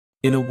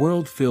In a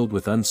world filled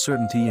with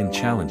uncertainty and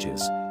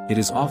challenges, it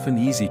is often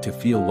easy to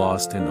feel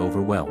lost and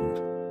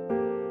overwhelmed.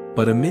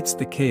 But amidst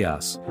the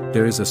chaos,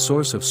 there is a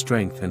source of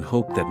strength and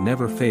hope that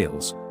never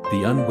fails,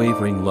 the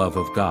unwavering love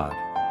of God.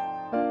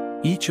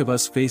 Each of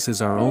us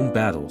faces our own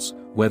battles,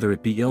 whether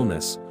it be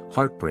illness,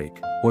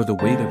 heartbreak, or the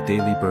weight of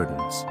daily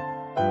burdens.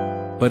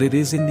 But it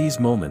is in these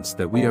moments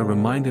that we are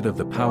reminded of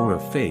the power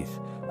of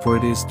faith, for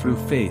it is through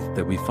faith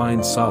that we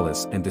find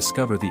solace and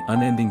discover the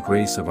unending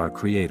grace of our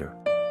Creator.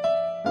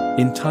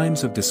 In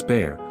times of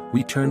despair,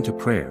 we turn to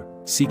prayer,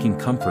 seeking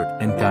comfort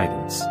and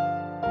guidance.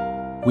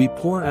 We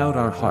pour out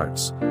our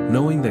hearts,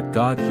 knowing that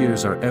God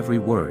hears our every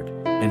word,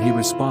 and He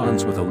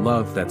responds with a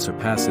love that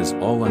surpasses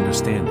all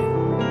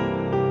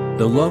understanding.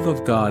 The love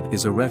of God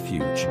is a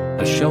refuge,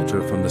 a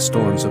shelter from the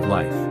storms of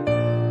life.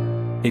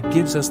 It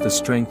gives us the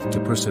strength to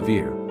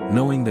persevere,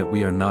 knowing that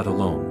we are not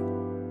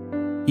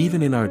alone.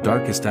 Even in our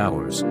darkest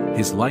hours,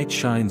 His light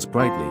shines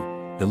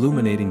brightly,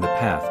 illuminating the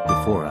path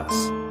before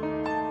us.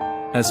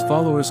 As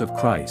followers of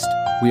Christ,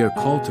 we are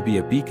called to be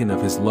a beacon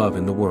of His love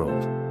in the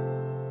world.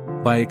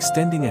 By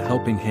extending a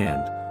helping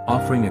hand,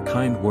 offering a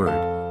kind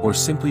word, or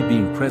simply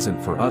being present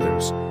for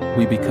others,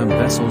 we become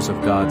vessels of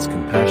God's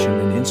compassion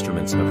and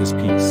instruments of His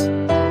peace.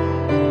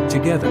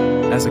 Together,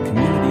 as a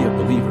community of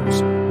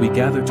believers, we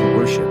gather to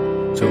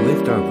worship, to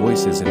lift our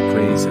voices in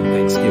praise and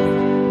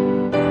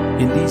thanksgiving.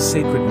 In these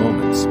sacred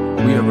moments,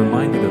 we are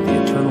reminded of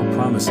the eternal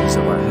promises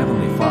of our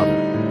Heavenly Father,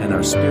 and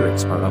our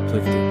spirits are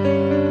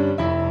uplifted.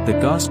 The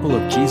gospel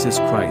of Jesus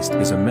Christ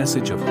is a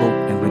message of hope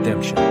and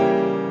redemption.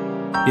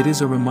 It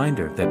is a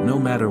reminder that no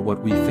matter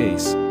what we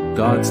face,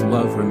 God's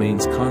love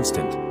remains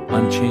constant,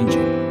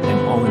 unchanging,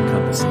 and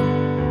all-encompassing.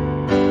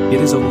 It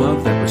is a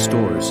love that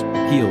restores,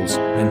 heals,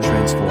 and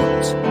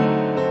transforms.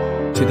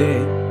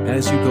 Today,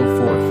 as you go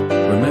forth,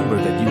 remember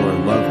that you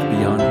are loved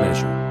beyond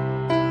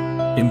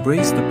measure.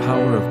 Embrace the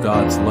power of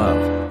God's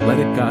love, let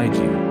it guide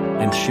you,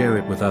 and share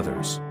it with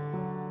others.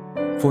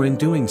 For in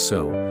doing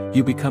so,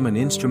 you become an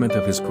instrument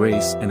of His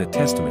grace and a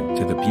testament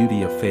to the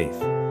beauty of faith.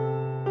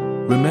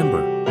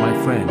 Remember,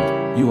 my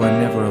friend, you are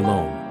never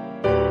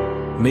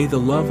alone. May the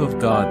love of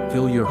God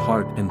fill your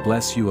heart and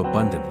bless you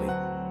abundantly.